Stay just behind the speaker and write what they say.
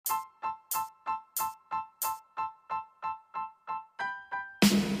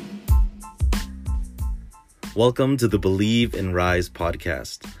Welcome to the Believe and Rise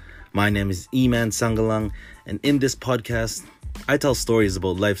podcast. My name is Iman Sangalang, and in this podcast, I tell stories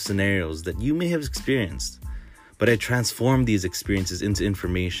about life scenarios that you may have experienced, but I transform these experiences into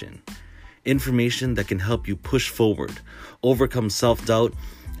information that can help you push forward, overcome self-doubt,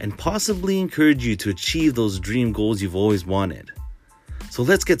 and possibly encourage you to achieve those dream goals you've always wanted. So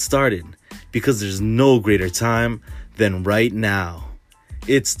let's get started, because there's no greater time than right now.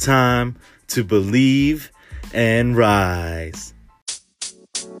 It's time to believe and rise.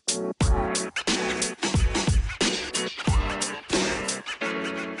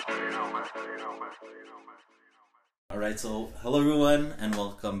 Alright, so hello everyone and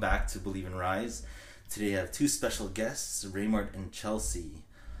welcome back to Believe and Rise. Today I have two special guests, Raymart and Chelsea.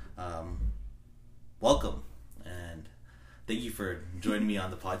 Welcome and thank you for joining me on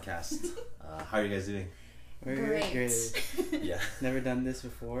the podcast. How are you guys doing? We're Great. Yeah. Never done this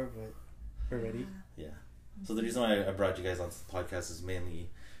before, but we're ready. Yeah. So the reason why I brought you guys onto the podcast is mainly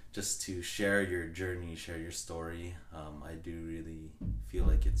just to share your journey, share your story. I do really feel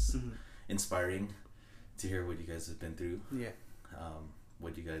like it's inspiring to hear what you guys have been through. Yeah.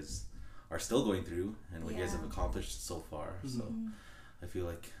 What you guys are still going through and what you guys Yeah. have accomplished so far. So I feel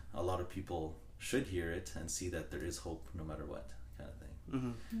like a lot of people should hear it and see that there is hope no matter what, kind of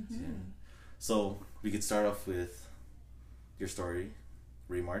thing. Yeah. So we could start off with your story,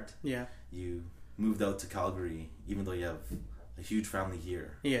 Raymart. Yeah. You moved out to Calgary even though you have a huge family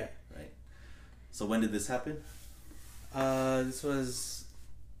here, Yeah. right? So when did this happen? This was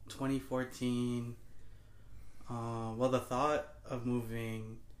 2014. Well, the thought of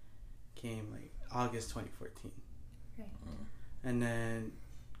moving came like August 2014. Right. And then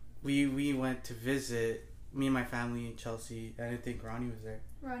we went to visit, me and my family in Chelsea. I didn't think Ronnie was there.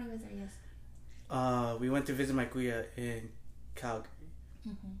 Ronnie was there, yes. We went to visit my kuya in Calgary.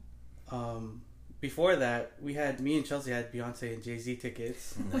 Before that, me and Chelsea had Beyonce and Jay-Z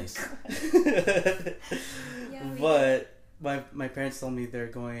tickets. Nice. But my parents told me they're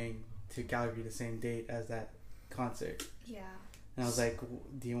going to Calgary the same date as that concert. Yeah. And I was like,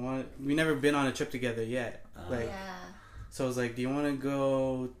 do you want... We never been on a trip together yet. Yeah. So I was like, do you want to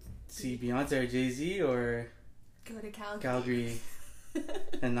go see Beyonce or Jay-Z or Go to Calgary. Calgary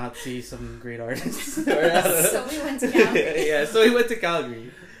and not see some great artists? So we went to Calgary. Yeah, so we went to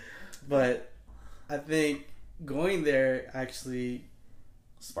Calgary. But I think going there actually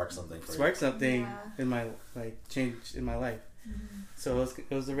Spark something for sparked something Yeah. in my change in my life. So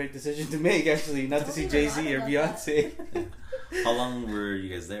it was the right decision to make, actually, not to see Totally Jay-Z or forgot about Beyonce. you. How long were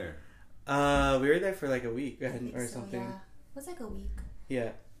you guys there? We were there for like a week I think or so, something. Yeah. It was like a week.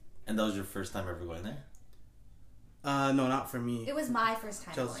 Yeah. And that was your first time ever going there? No, not for me. It was my first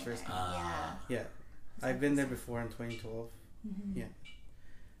time Chelsea's going first there. time. Yeah. I've been there before in 2012. Yeah.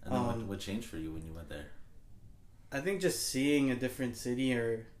 And then what changed for you when you went there? I think just seeing a different city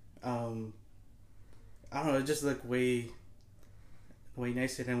or, I don't know, it just looked way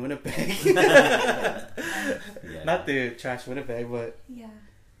nicer than Winnipeg. Yeah. Not to trash Winnipeg, but Yeah.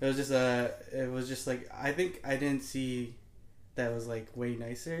 it was just like, I think I didn't see that it was like way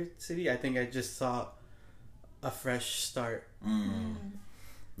nicer city. I think I just saw a fresh start.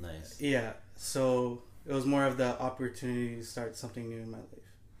 Nice. Yeah. So it was more of the opportunity to start something new in my life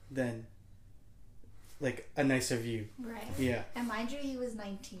than like a nicer view. Right. Yeah. And mind you, he was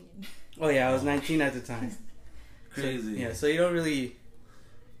 19. Oh yeah, I was 19 at the time. Crazy. Yeah, so you don't really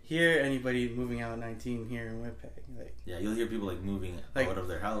hear anybody moving out at 19 here in Winnipeg. Like, Yeah, you'll hear people like moving Like, out of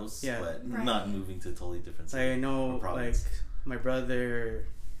their house, yeah. but Right. not moving to a totally different city. I know, or like, province. my brother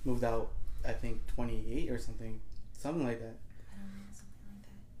moved out, I think, 28 or something like that. I don't know, something like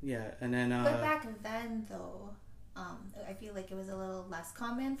that. Yeah, and then But back then, though, I feel like it was a little less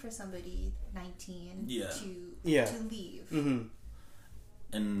common for somebody 19 Yeah. to leave. mhm.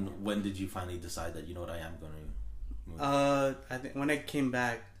 And when did you finally decide that, you know what, I am going to move? I think when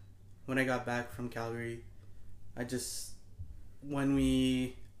I got back from Calgary, when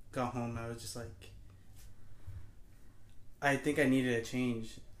we got home, I was just like, I think I needed a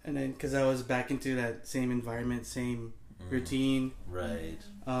change. And then, because I was back into that same environment, same routine. Right.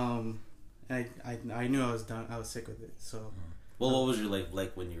 I knew I was done. I was sick with it. So, Well, what was your life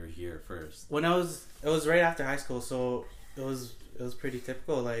like when you were here first? it was right after high school. So it was pretty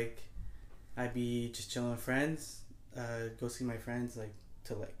typical. Like, I'd be just chilling with friends, go see my friends like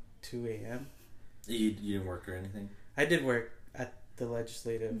till like 2 a.m. You didn't work or anything? I did work at the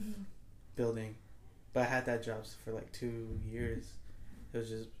legislative building, but I had that job for like 2 years. It was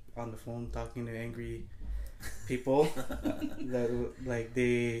just on the phone talking to angry people that like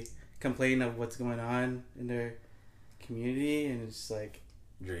they complain of what's going on in their community, and it's like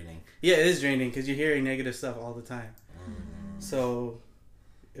draining. Yeah, it is draining because you're hearing negative stuff all the time. Mm. So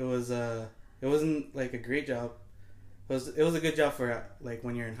it wasn't like a great job. It was a good job for like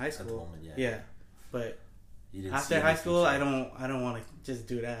when you're in high At the school. moment, yeah. Yeah, but You didn't see after high any school, future. I don't want to just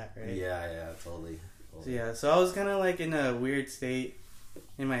do that, right? Yeah, totally. So, yeah, so I was kind of like in a weird state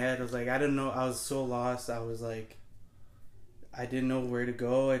in my head. I was like, I don't know. I was so lost. I was like, I didn't know where to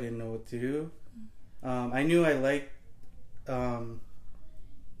go. I didn't know what to do. I knew I liked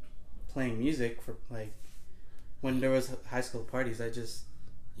playing music for like when there was high school parties.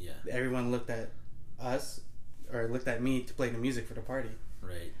 Everyone looked at us or looked at me to play the music for the party.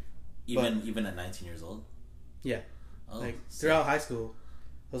 Right. Even at 19 years old. Yeah. Oh, Like sick. throughout high school,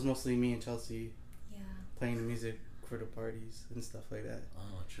 it was mostly me and Chelsea Yeah. playing the music for the parties and stuff like that.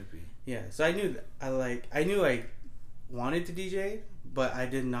 Oh, trippy. Yeah, so I knew I wanted to DJ, but I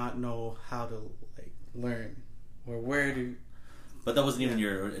did not know how to like learn or where to. But that wasn't even Yeah.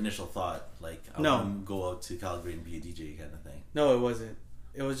 your initial thought, like, I No. want to go out to Calgary and be a DJ kind of thing. No, it wasn't.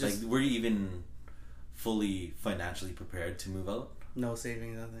 It was just Like, were you even fully financially prepared to move out? no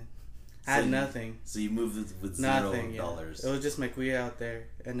savings, nothing. I So had you- nothing. So you moved with Nothing. Yeah. $0. It was just my kuya out there,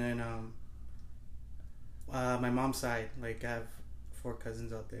 and then my mom's side, like I have 4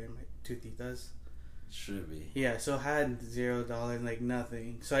 cousins out there, my 2 titas. Should be. Yeah, so I had $0, like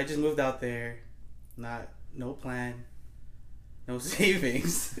nothing. So I just moved out there, no plan, no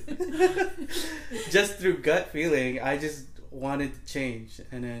savings, just through gut feeling. I just wanted to change,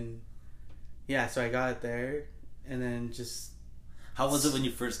 and then yeah, so I got there, and then just How was it when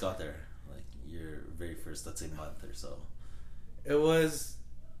you first got there? Like, your very first, let's say, month or so? it was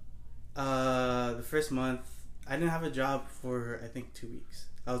the first month. I didn't have a job for I think 2 weeks.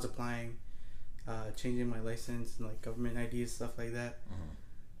 I was applying, changing my license and like government IDs, stuff like that. Mhm.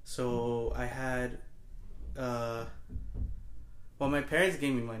 So I had, my parents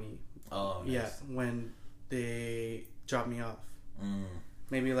gave me money. Oh, nice. Yeah, when they dropped me off,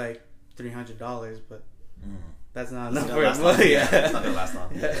 maybe like $300, but that's not It's enough not for gonna last a long. month. Yeah, Yeah, it's not gonna last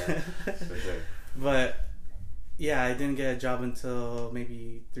long. Yeah. For sure. But yeah, I didn't get a job until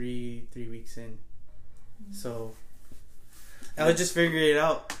maybe three weeks in. So I was just figuring it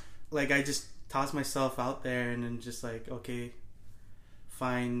out. Like I just tossed myself out there and then just like, okay,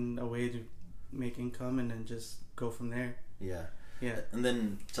 find a way to make income and then just go from there. Yeah. Yeah. And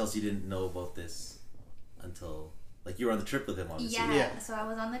then Chelsea didn't know about this until, like, you were on the trip with him, obviously. Yeah. Yeah. So I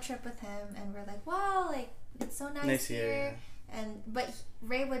was on the trip with him, and we're like, wow, like it's so nice Here, here. But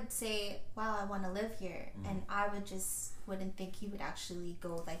Ray would say, wow, I want to live here, and I wouldn't think he would actually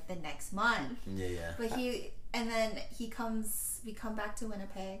go like the next month. Yeah. But we come back to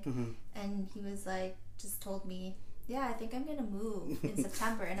Winnipeg, Mhm. and he was like, just told me, yeah, I think I'm gonna move in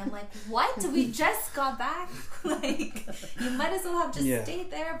September. And I'm like, what? We just got back? Like, you might as well have just Yeah.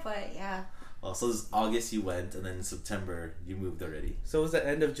 stayed there. But yeah. Well, so this August you went, and then in September you moved already. So it was the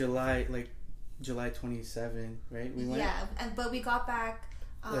end of July, like July 27, right? We went. Yeah, but we got back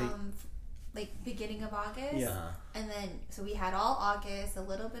Like- like beginning of August. Yeah. Uh-huh. And then, so we had all August, a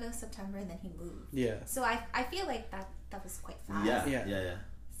little bit of September, and then he moved. Yeah. So I feel like that was quite fast. Yeah.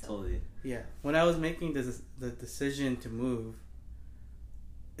 So- Totally. Yeah. When I was making the decision to move,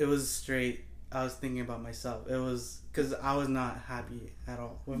 it was straight. I was thinking about myself. It was because I was not happy at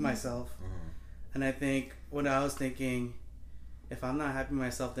all with myself. Mhm. And I think when I was thinking, if I'm not happy with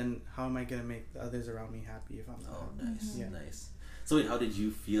myself, then how am I going to make the others around me happy if I'm not Oh, happy? nice. Yeah. Nice. So wait, how did you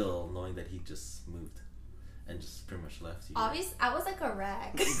feel knowing that he just moved and just pretty much left you? Obviously, I was like a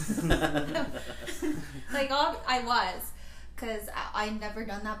wreck. Like, I was. Because I never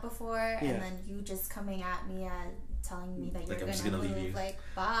done that before. Yeah. And then you just coming at me and telling me that Like, you're I'm just gonna gonna leave move. you. Like,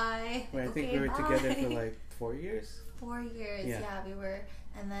 bye. Wait, I think Okay, we were bye. together for like 4 years. 4 years. Yeah. Yeah, we were.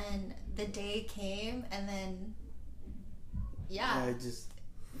 And then the day came, and then, yeah, I just,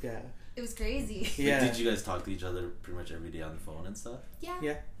 yeah. it was crazy. Yeah. Did you guys talk to each other pretty much every day on the phone and stuff? Yeah.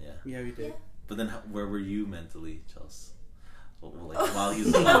 Yeah. Yeah. Yeah, we did. Yeah. But then, where were you mentally, Chelsea? Like, while he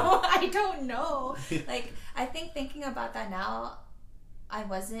was No, gone? I don't know. Like, I think thinking about that now, I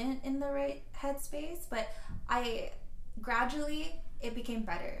wasn't in the right headspace, but gradually it became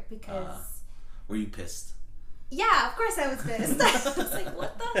better because Were you pissed? yeah, of course I was pissed. I was like,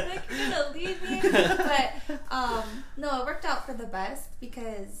 what the heck, you're gonna leave me? But no, it worked out for the best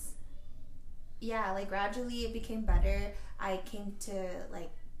because yeah, like gradually it became better. I came to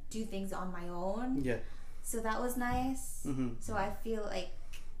like do things on my own, Yeah. so that was nice. Mm-hmm. So I feel like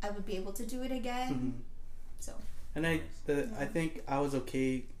I would be able to do it again. Mm-hmm. So And I think I was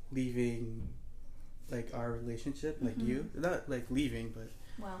okay leaving, like, our relationship, like Mhm. you. Not, like, leaving, but,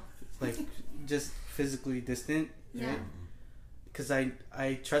 well, like, just physically distant, Yeah. right? because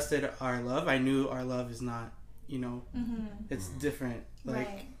I trusted our love. I knew our love is not, it's different. Like,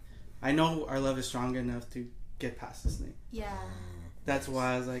 right. I know our love is strong enough to get past this thing. Yeah. That's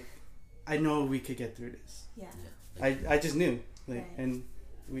why I was like, I know we could get through this. Yeah. I just knew, like, Right. and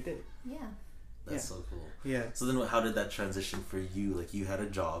we did. Yeah. That's so cool. Yeah. So then, how did that transition for you? Like, you had a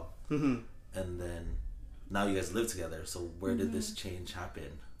job, Mm-hmm. and then now you guys live together. So where did this change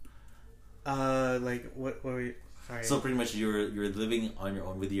happen? Like, what were we? Sorry. So pretty much you're living on your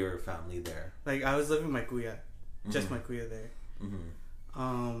own with your family there. Like, I was living with my kuya, just my kuya there.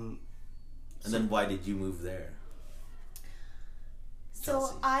 And then why did you move there? So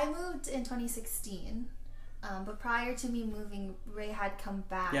Chelsea. I moved in 2016, but prior to me moving, Ray had come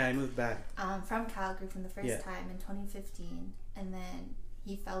back. Yeah, I moved back. From Calgary from the first Yeah. time in 2015, and then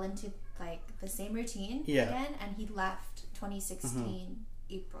he fell into like the same routine Yeah. again, and he left 2016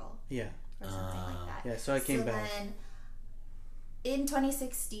 April Yeah. or something like that. Yeah, so I came back. Then in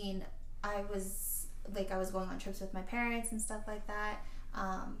 2016, I was going on trips with my parents and stuff like that.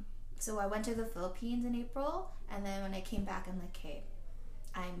 So I went to the Philippines in April, and then when I came back, I'm like, hey,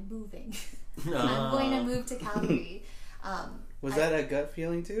 I'm moving. I'm going to move to Calgary. Was that a gut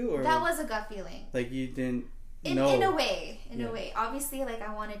feeling too, or that was a gut feeling? like you didn't In know? a way, Yeah. obviously, like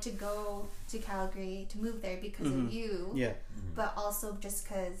I wanted to go to Calgary to move there because of you, Yeah. but also just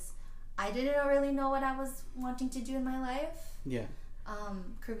because I didn't really know what I was wanting to do in my life. Yeah.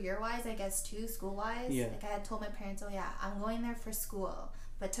 Career wise, I guess too, school wise. Yeah. Like I had told my parents, oh yeah, I'm going there for school,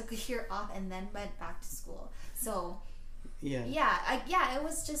 but took a year off and then went back to school. So Yeah. it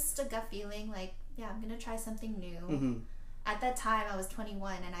was just a gut feeling. Like, yeah, I'm gonna try something new. Mm-hmm. At that time, I was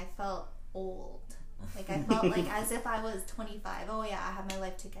 21 and I felt old. Like I felt like as if I was 25. Oh yeah, I have my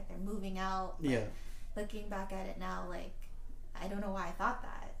life together, moving out. But Yeah. looking back at it now, like I don't know why I thought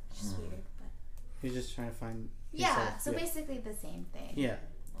that. It's just weird, but You're just trying to find. yeah. yourself. So yeah. basically the same thing. Yeah.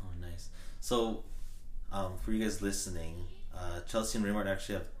 Oh, nice. So, for you guys listening, Chelsea and Raymond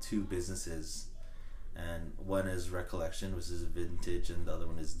actually have two businesses, and one is Recollection, which is vintage, and the other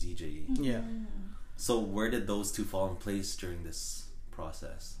one is DJing. Yeah. So, where did those two fall in place during this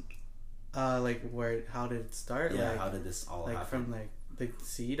process? Like how did it start? Yeah, like, how did this all like happen? from like the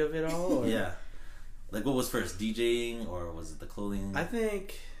seed of it all? Or? Yeah, like what was first, DJing or was it the clothing? I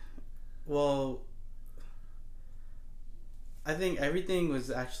think, well, I think everything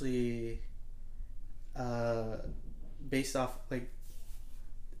was actually based off, like,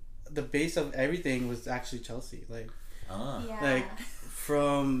 the base of everything was actually Chelsea. Like, Yeah. like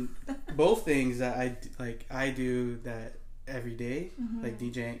from both things that I do that every day, like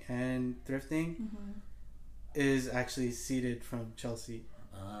DJing and thrifting, is actually seeded from Chelsea.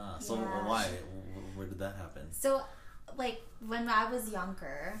 So Yeah. why? Where did that happen? So, like when I was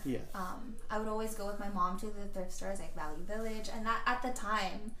younger, Yeah. I would always go with my mom to the thrift stores like Value Village, and that at the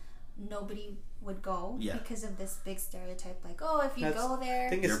time nobody would go Yeah. because of this big stereotype, like, oh, if you That's- go there, I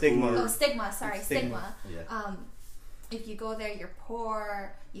think it's You're stigma. poor. oh, stigma. Sorry, It's stigma. stigma. Yeah. If you go there, you're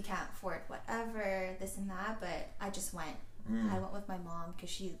poor, you can't afford whatever, this and that. But I just went. I went with my mom because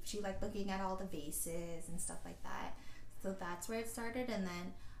she liked looking at all the vases and stuff like that. So that's where it started, and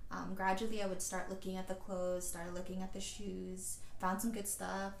then gradually I would start looking at the clothes, started looking at the shoes, found some good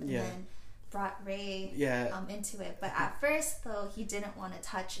stuff, and Yeah. then brought Ray Yeah. into it. But at first, though, he didn't want to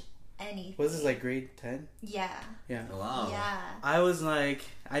touch anything. Was this like grade 10? Yeah. Yeah. Wow. Yeah. I was like,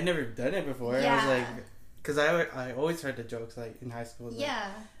 I'd never done it before. I was Yeah. like, because I always heard the jokes like in high school. Like,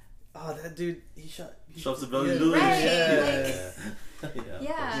 Yeah. oh, that dude, he shot. Shops at Value Yeah. Village. Right, Yeah.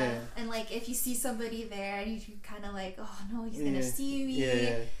 Yeah. Yeah. And like if you see somebody there and you kind of like, oh no, he's gonna Yeah. see me.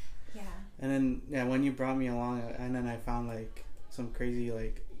 Yeah. Yeah. And then when you brought me along, and then I found like some crazy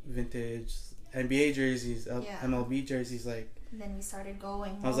like vintage NBA jerseys, Yeah. MLB jerseys. Like, And then we started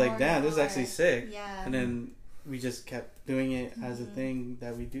going. I was like, more damn, and this is more. actually sick. Yeah. And then we just kept doing it as a thing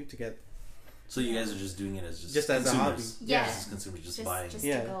that we do together. So you guys are just doing it as Just as a hobby. consumers. Yeah. Just consumers, just buying. Just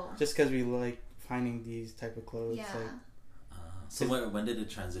Yeah, to go. just because we like finding these type of clothes. Yeah. Like, So when did it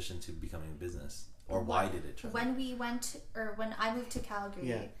transition to becoming a business, or why did it transition? When we went, or when I moved to Calgary,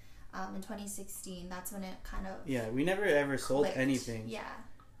 Yeah. in 2016, that's when it kind of yeah, we never ever sold clicked. anything Yeah.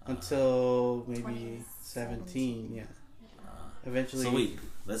 until maybe 2017. 17. Yeah. Eventually. So wait,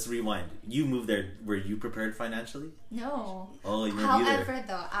 let's rewind. You moved there. Were you prepared financially? No. Oh, you weren't either. However,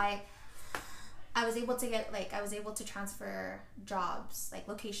 though, I was able to get I was able to transfer jobs, like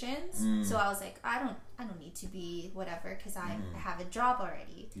locations. So I was like, I don't need to be whatever because I have a job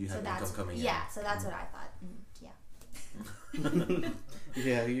already. You so have that's income coming in. yeah. So that's what I thought. Yeah.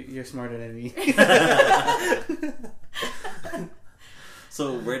 Yeah, you're smarter than me.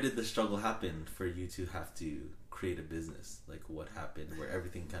 So where did the struggle happen for you to have to create a business? Like, what happened where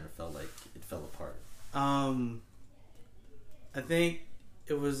everything kind of felt like it fell apart? I think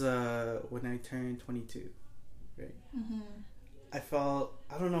it was when I turned 22, right? I felt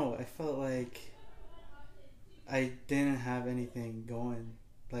like I didn't have anything going.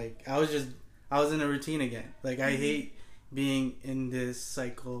 Like I was in a routine again. Like I hate being in this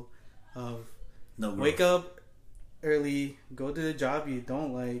cycle of wake up early, go to the job you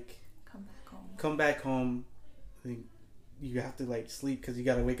don't like, come back home, like, you have to like sleep because you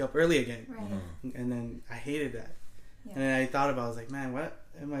got to wake up early again. Right. And then I hated that. Yeah. And then I thought about it, I was like, man, what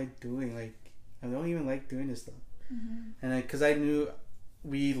am I doing? Like I don't even like doing this stuff. And because I knew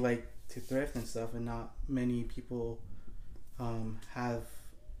we like to thrift and stuff, and not many people have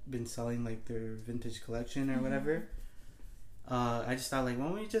been selling like their vintage collection or whatever. I just thought like, why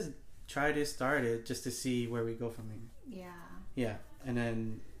don't we just try to start it just to see where we go from here? Yeah. And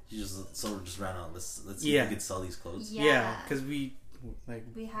then You just ran out. Let's see if we could sell these clothes. Yeah, because we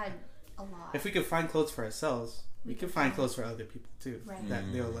had a lot. If we could find clothes for ourselves, we could find clothes for other people too. Right.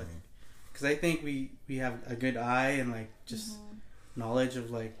 That they'll like. Because I think we have a good eye and like just knowledge of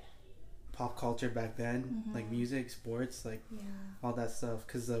like pop culture back then, like music, sports, like all that stuff.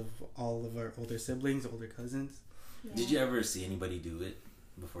 Because of all of our older siblings, older cousins. Yeah. Did you ever see anybody do it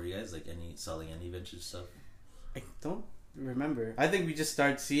before you guys? Like selling any vintage stuff? I don't remember. I think we just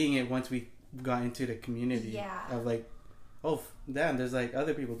started seeing it once we got into the community. Of like, oh damn, there's like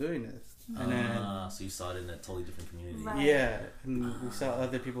other people doing this. And then, so you saw it in a totally different community. Right. Yeah, and we saw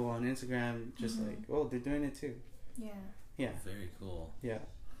other people on Instagram just like, oh, they're doing it too. Yeah. Very cool. Yeah.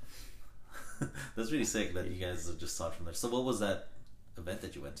 That's really sick that you guys just saw it from there. So what was that event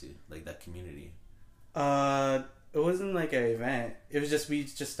that you went to? Like that community? It wasn't like an event. It was just, we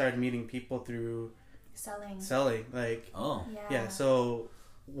just started meeting people through selling. Like, yeah. So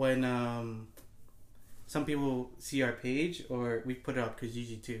when some people see our page, or we put it up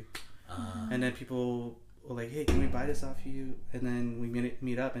Kijiji too. And then people were like, hey, can we buy this off you? And then we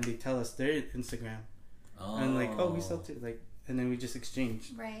meet up and they tell us their Instagram. And like, oh, we sell too. Like, and then we just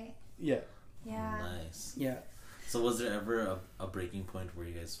exchange. Right. Yeah. Nice. Yeah. So was there ever a breaking point where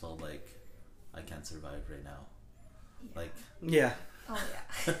you guys felt like, I can't survive right now? Like. Yeah. Oh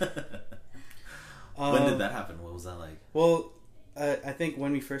yeah. When did that happen? What was that like? Well, I think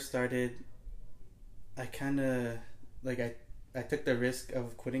when we first started, I kind of like I took the risk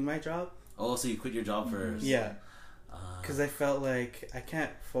of quitting my job. Oh, so you quit your job first? Yeah. Because I felt like I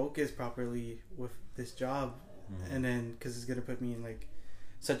can't focus properly with this job, and then because it's gonna put me in like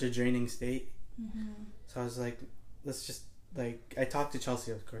such a draining state. So I was like, let's just like, I talked to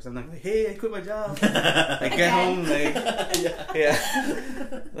Chelsea, of course. I'm like, hey, I quit my job. Like get home, like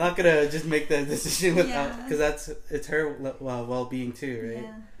I'm not gonna just make that decision without, because it's her well-being too, right?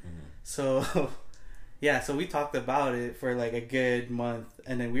 So so we talked about it for like a good month,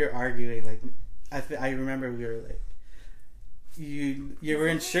 and then we were arguing. Like I remember we were like, you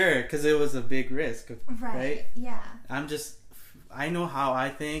weren't sure because it was a big risk, right? Yeah. I know how I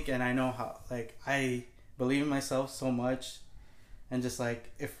think, and I know how, like, I believe in myself so much, and just like,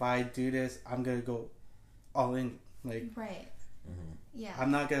 if I do this, I'm gonna go all in, like, yeah,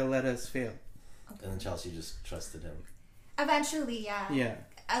 I'm not gonna let us fail. And then Chelsea just trusted him. Eventually, yeah.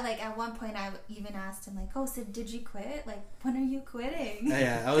 Like at one point, I even asked him like, "Oh, so did you quit? Like, when are you quitting?"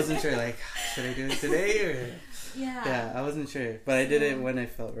 Yeah, I wasn't sure. Like, should I do it today or? Yeah, I wasn't sure, but I did it when I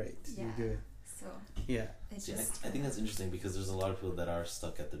felt right to do it. So yeah. See, I think that's interesting because there's a lot of people that are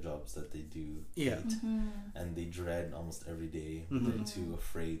stuck at the jobs that they do hate, and they dread almost every day. They're too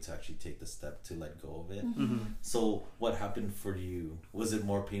afraid to actually take the step to let go of it. So what happened for you? Was it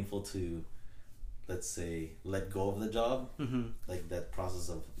more painful to, let's say, let go of the job, like that process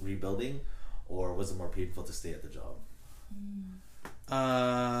of rebuilding, or was it more painful to stay at the job?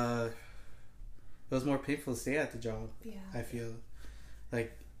 It was more painful to stay at the job. I feel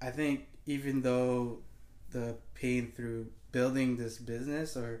like, I think even though the pain through building this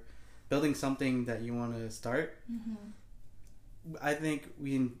business or building something that you want to start, I think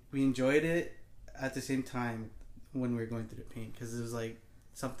we enjoyed it at the same time when we were going through the pain, because it was like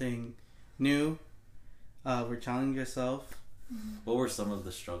something new. We're challenging yourself. What were some of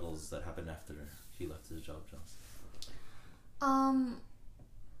the struggles that happened after he left his job, Joss?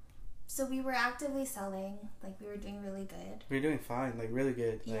 So we were actively selling, like we were doing really good. We were doing fine, like really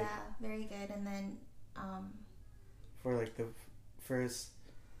good. Like, very good. And then for like the first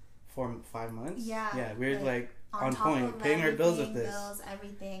 4-5 months, we were like on top point, paying our bills with this.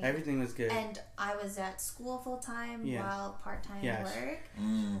 Everything was good. And I was at school full time while part-time work.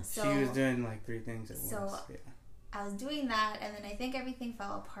 So she was doing like 3 things at once. I was doing that, and then I think everything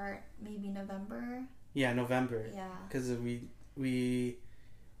fell apart maybe November Yeah, November. Yeah. Because we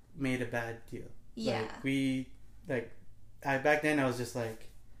made a bad deal. Yeah. Back then I was just like,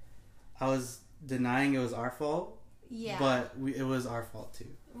 I was denying it was our fault. Yeah. But it was our fault too.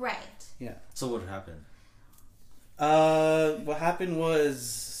 Right. Yeah. So what happened? What happened was,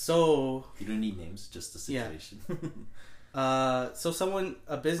 so You don't need names, just the situation. so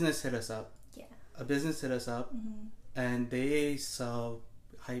a business hit us up. Yeah. A business hit us up, Mm-hmm. and they sell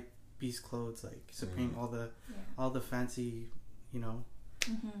hype beast clothes like Supreme, all the fancy,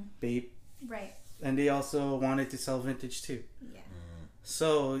 Mm-hmm. babe, Right. and they also wanted to sell vintage too. Yeah.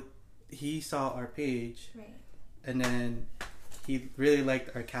 So he saw our page, Right. and then he really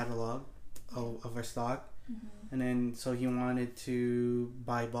liked our catalog of our stock, Mm-hmm. and then so he wanted to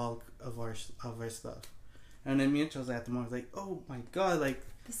buy bulk of our stuff. And then me and Chelsea at the moment was like, oh my god, like,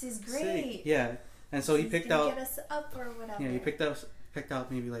 This is sick. great. Yeah. And so he He's picked gonna out, get us up or whatever. yeah, he picked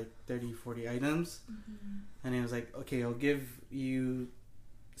out maybe like 30, 40 items, Mm-hmm. and he was like, okay, I'll give you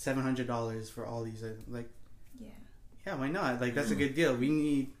 $700 for all these items. Like, yeah, why not? Like, that's a good deal. We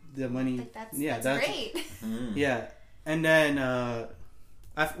need the money. Like that's great. Mm. Yeah. And then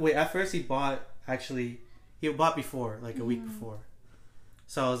at first he bought before, like a week before.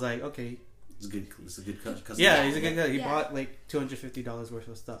 So I was like, okay. It's a good customer. Yeah, he's a good guy. He Yeah. bought like $250 worth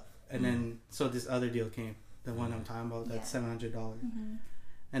of stuff. And then so this other deal came, the one I'm talking about, that's $700. Mm-hmm.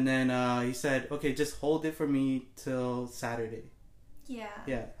 And then he said, okay, just hold it for me till Saturday. Yeah.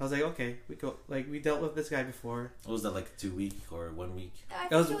 Yeah. I was like, okay, we dealt with this guy before. What was that, like 2 week or 1 week? I It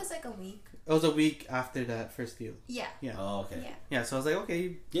think was- it was like a week. It was a week after that first deal. Yeah. Yeah. Oh, okay. Yeah. Yeah, so I was like,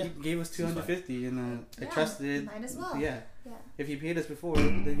 okay, Yeah. he gave us $250, and I Yeah, trusted. might as well. Yeah. Yeah. If he paid us before,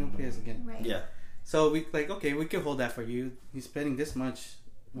 then he'll pay us again. Right. Yeah. So we okay, we could hold that for you. He's spending this much.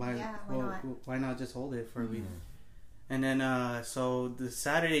 Why? Yeah, why not? Why not just hold it for a week? Mhm. And then so the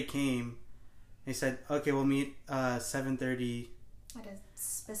Saturday came. He said, okay, we'll meet 7:30. At a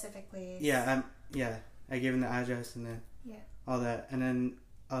specific place. Yeah. I gave him the address and then all that, and then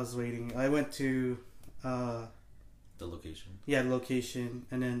I was waiting. I went to The location. the location,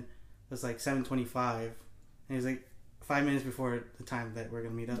 and then it was like 7:25, and he was like 5 minutes before the time that we're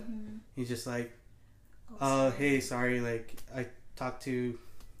gonna meet up. Mm-hmm. He's just like, Oh, hey, sorry, like I talked to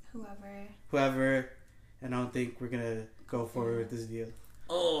whoever. and I don't think we're gonna go forward with this deal.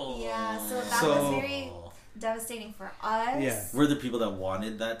 Oh. Yeah, so that So- was very devastating for us. Yeah. Were there people that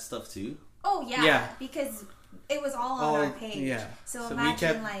wanted that stuff too? Oh yeah, Yeah. because it was all on our page. Yeah. So we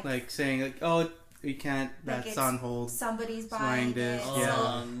imagine kept like saying like, oh, we can't. Like, That's it's on hold. somebody's buying buying this, it. Oh, yeah. So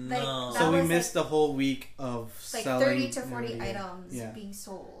like no. that So we was missed the whole week of like selling 30 to and 40 everything. items Yeah. being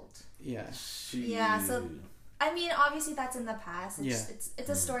sold. Yeah. Shoot. Yeah, so I mean, obviously that's in the past. It's Yeah. it's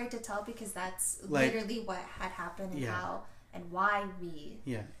a story to tell because that's Like- literally what had happened and Yeah. how and why we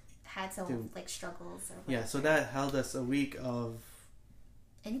Yeah. had some Dude. like struggles or Yeah. So whatever. that held us a week of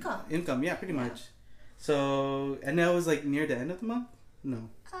income. income. Yeah, pretty Yeah. much. So and that was like near the end of the month. No,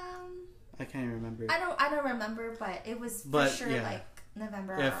 I can't even remember. I don't remember, but it was But, for sure yeah. like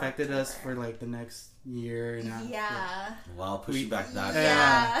November. It or affected us for October. like the next year and a half. Yeah. Wow, push We- you back that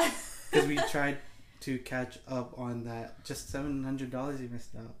Yeah. far. Because we tried to catch up on that. Just $700 we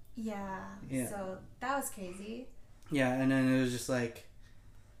missed out. Yeah. Yeah. So that was crazy. Yeah, and then it was just like,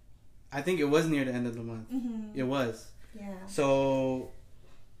 I think it was near the end of the month. Mm-hmm. It was. Yeah. So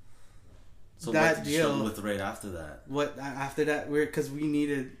So that what did you deal- struggle with right after that? what after that? Because we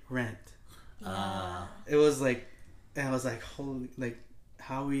needed rent. Yeah. It was like, and I was like, holy, like,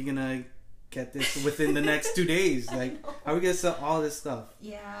 how are we gonna get this within the next 2 days? Like, how are we gonna sell all this stuff?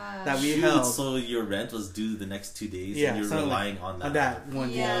 Yeah. That we Shoot, held. so your rent was due the next 2 days Yeah, and you're something relying on that. On that one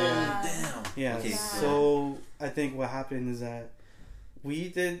deal. Yeah. Yeah. Damn. Yeah. Okay, Yeah. So I think what happened is that we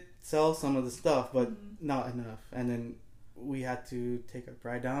did sell some of the stuff, but Mhm. not enough, and then we had to take our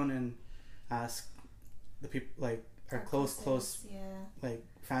pride down and ask the people, like our close Yeah. like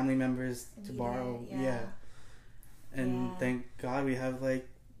family members to Needed borrow. it, Yeah. And Yeah. thank God we have like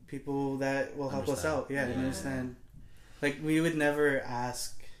people that will help us Understand. out. Yeah, and Yeah. understand. Like we would never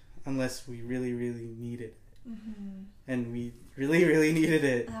ask unless we really, really needed it. Mm-hmm. And we really, really needed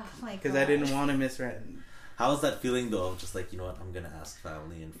it Oh my god. because I didn't want to miss rent. How was that feeling though? Of just like, you know what, I'm gonna ask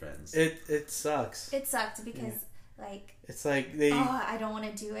family and friends. It sucks. It sucked because like It's like they, I don't want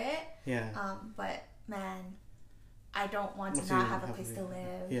to do it. yeah, But man, I don't want to Once not you have a have place it, to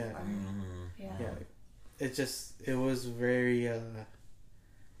live. yeah. Or, Mhm. yeah. yeah. It was very,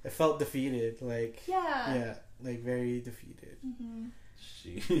 it felt defeated. Like, Yeah. yeah, like very defeated. Mm-hmm.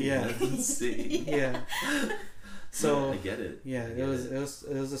 Shoot, Yeah. that's insane. Yeah. So I get it. yeah, I it get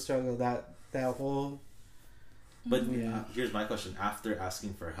was a struggle that whole But Yeah. here's my question: after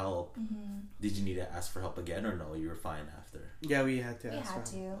asking for help, did you need to ask for help again, or no? You were fine after. Yeah, we had to We ask had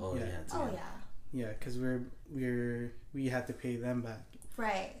for to. help. Oh, Yeah. you had to. Oh yeah. Yeah, because we had to pay them back.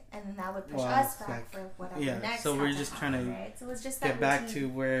 Right, and then that would push Well, us back back. for whatever Yeah, next. so we're had just happen, trying to right? So it was just that Get back routine. to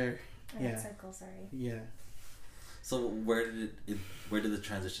where, Or that yeah. circle. Sorry. yeah. So where did the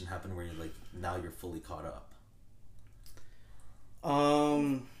transition happen? Where you're like now you're fully caught up?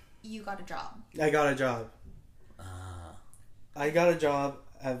 You got a job. I got a job. Ah. I got a job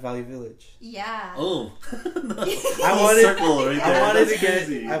at Valley Village. Yeah. Oh. I wanted, circle right there. I wanted That's to get.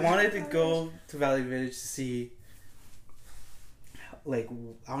 crazy. I wanted to go to Valley Village to see. Like,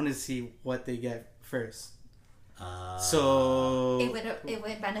 I wanted to see what they get first. So It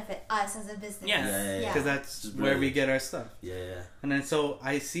would benefit us as a business. Yeah. because that's Just where we brilliant. get our stuff. Yeah. And then so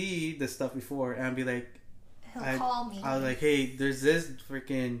I see the stuff before, and I'd be like, He'll call me. I was like, hey, there's this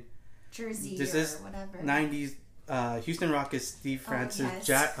freaking Jersey this or is whatever. '90s Houston Rockets Steve Oh, Francis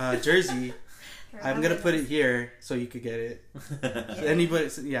yes. jersey. I'm Remember gonna put those? it here so you could get it. Yeah. Anybody,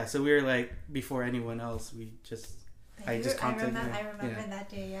 yeah. So we were like before anyone else. We just I just contacted I her. remember Yeah. that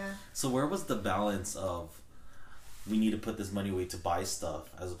day. Yeah. So where was the balance of we need to put this money away to buy stuff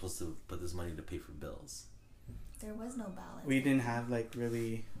as opposed to put this money to pay for bills? There was no balance. We didn't have like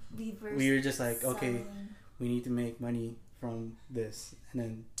really. We We were just like, okay, selling we need to make money from this and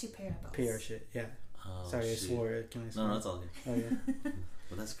then to pay our bills. pay our shit. Yeah. Oh, Sorry, I shit. swore. Can I swear? No, that's all good. Oh yeah.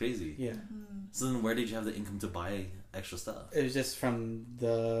 Well, that's crazy. Yeah. So then where did you have the income to buy extra stuff? It was just from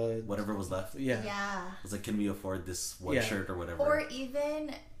the. Whatever was left? It Yeah. Yeah. was like, can we afford this one Yeah. shirt or whatever? Or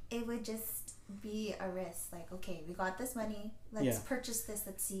even it would just be a risk. Like, okay, we got this money. Let's Yeah. purchase this.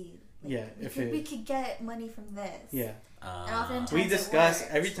 Let's see. Like, Yeah, We if could, it- we could get money from this. Yeah. And oftentimes We it discuss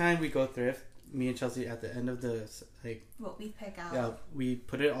works. every time we go thrift. Me and Chelsea at the end of the like. What we pick out. Yeah, we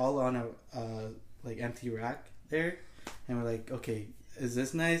put it all on a like empty rack there, and we're like, okay, is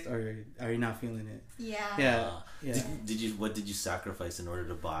this nice or are you not feeling it? Yeah. Yeah, yeah. What did you sacrifice in order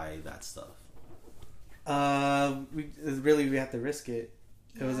to buy that stuff? We had to risk it.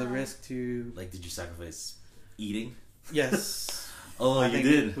 It was a Yeah. risk to Like, did you sacrifice eating? yes. Oh, I you think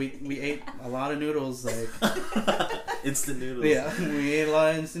did. We ate a lot of noodles. Like Instant noodles. yeah, we ate a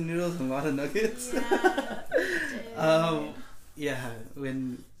lot of instant noodles and a lot of nuggets. Yeah. Yeah,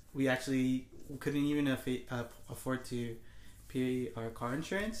 when we actually couldn't even afford to pay our car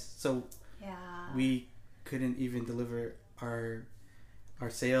insurance, so Yeah. we couldn't even deliver our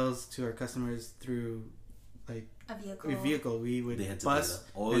sales to our customers through like A vehicle. a vehicle. We would They had to bus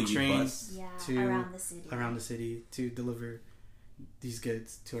Oh, and you train bus? Yeah. to- around the city. to deliver these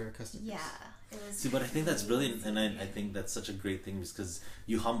goods to our customers. Yeah. It was. See, but I think that's brilliant, and crazy. I think that's such a great thing because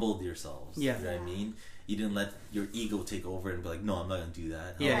you humbled yourselves. Yeah. You know what I mean? You didn't let your ego take over and be like, no, I'm not going to do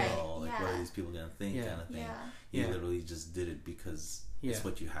that. Yeah. Right, Hello. Like, what are yeah. these people going to think Yeah. kind of thing. Yeah. You Yeah. literally just did it because Yeah. it's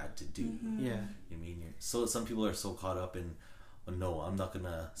what you had to do. Mhm. Yeah. You mean so some people are so caught up in, oh, no, I'm not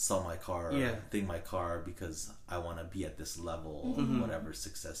gonna sell my car, or Yeah. thing my car because I want to be at this level, Mhm. whatever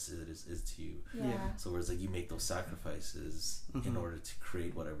success it is to you. Yeah. Yeah. So whereas like you make those sacrifices in Mhm. order to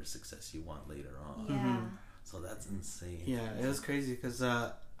create whatever success you want later on. Yeah. Mhm. So that's insane. Yeah, it was crazy because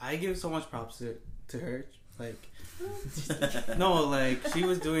I give so much props to her. Like, no, like she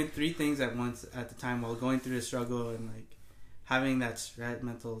was doing 3 things at once at the time while going through the struggle and like having that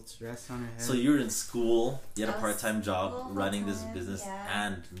mental stress on her head. So you were in school, you had a I was part-time job school running this full-time, business yeah.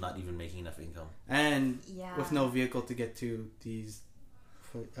 and not even making enough income. and Yeah. with no vehicle to get to these,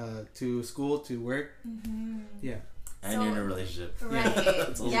 to school, to work. Mhm. Yeah, And So- you're in a relationship. Right.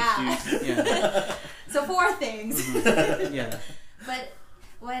 That's also Yeah. huge. yeah, So 4 things. yeah, But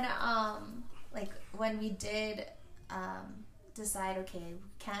when we did decide, okay, we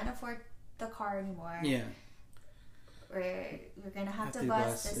can't afford the car anymore. yeah. We're gonna have to to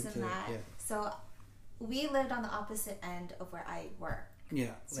bus this and into- that. Yeah, So we lived on the opposite end of where I work.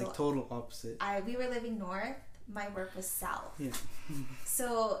 yeah, So- like total opposite. We were living north. My work was south. Yeah,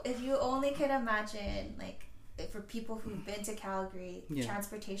 So if you only could imagine, like, for people who've been to Calgary, Yeah.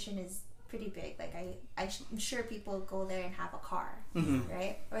 transportation is pretty big. Like I'm sure people go there and have a car, Mhm.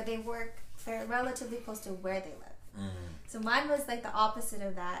 right? Or they work relatively close to where they live. Mm. So mine was like the opposite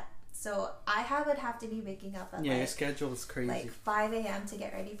of that. So would have to be waking up at yeah. Your like schedule is crazy. like 5 a.m. to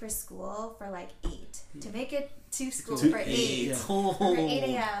get ready for school for like 8 to make it to school To for 8. Yeah. Oh, For 8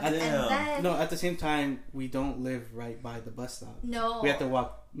 a.m. Damn. And then No, at the same time, we don't live right by the bus stop. no, We have to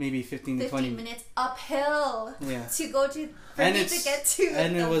walk maybe 15 to 20 15 minutes uphill Yeah. to go to for And me it's to get to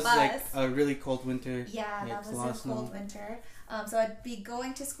and the it was bus. like a really cold winter. Yeah, like, that a was lot a of snow. cold winter. So I'd be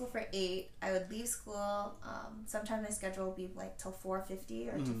going to school for 8. I would leave school. Sometimes my schedule would be like till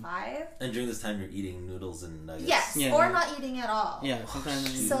 4:50 or to 5. And during this time, you're eating noodles and nuggets. Yes, or not eating at all. Yeah,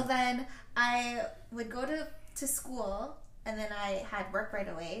 sometimes. So then I would go to school, and then I had work right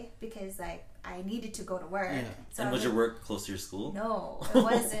away because I needed to go to work. Yeah. So And was your work close to your school? No, it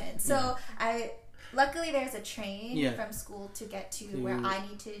wasn't. So luckily there's a train from school to get to where I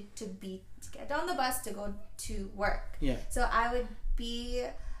need to get on the bus to go to work. Yeah. So I would be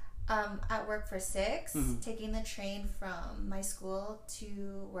at work for 6, taking the train from my school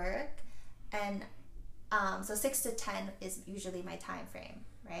to work, and so 6 to 10 is usually my time frame,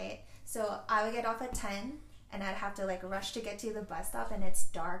 right? So I would get off at 10, and I'd have to like rush to get to the bus stop, and it's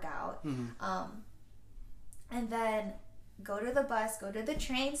dark out, and then go to the bus, go to the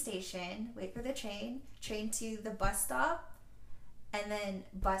train station, wait for the train to the bus stop, and then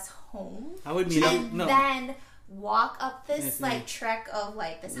bus home. I would meet and then walk up this like trek of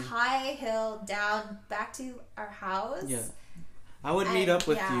like this high hill down back to our house. Yeah, I would meet up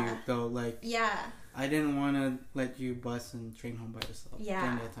with you though. Like, I didn't want to let you bus and train home by yourself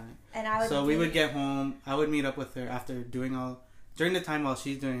during that time. And we would get home. I would meet up with her after during the time while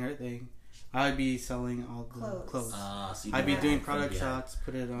she's doing her thing. I would be selling all the clothes. So I'd be doing product shots,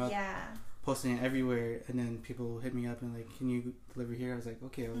 put it up, posting it everywhere, and then people hit me up and like, can you deliver here? I was like,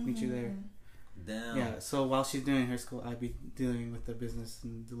 okay, I'll meet you there. Damn. Yeah, so while she's doing her school, I'd be dealing with the business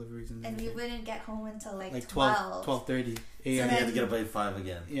and deliveries and we wouldn't get home until like 12:30 a.m. So you had to get up by 5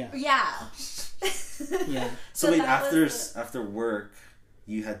 again. Yeah. So wait, after work,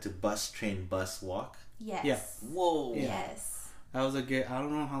 you had to bus, walk? Yes. Yeah. Whoa. Yeah. Yes. That was I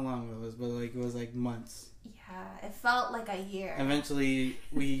don't know how long it was, but like it was like months. Yeah, it felt like a year. Eventually,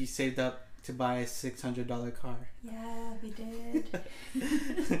 we saved up to buy a $600 car. Yeah, we did.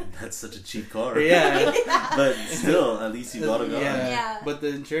 That's such a cheap car. Yeah. But still, at least you got a car. Yeah. But the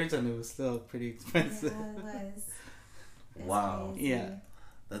insurance on it was still pretty expensive. Yeah, it was. Wow. Crazy. Yeah.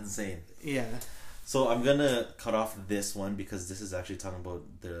 That's insane. Yeah. So I'm gonna cut off this one because this is actually talking about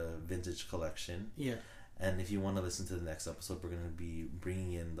the vintage collection. Yeah. And if you want to listen to the next episode, we're going to be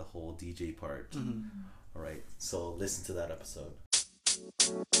bringing in the whole DJ part. All right. So listen to that episode.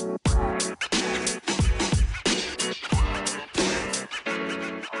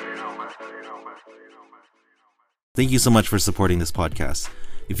 Thank you so much for supporting this podcast.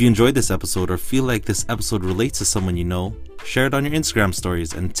 If you enjoyed this episode or feel like this episode relates to someone you know, share it on your Instagram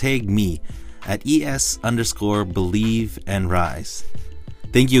stories and tag me at ES_believe and rise.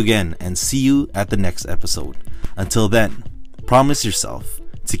 Thank you again, and see you at the next episode. Until then, promise yourself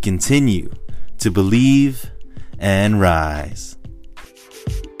to continue to believe and rise.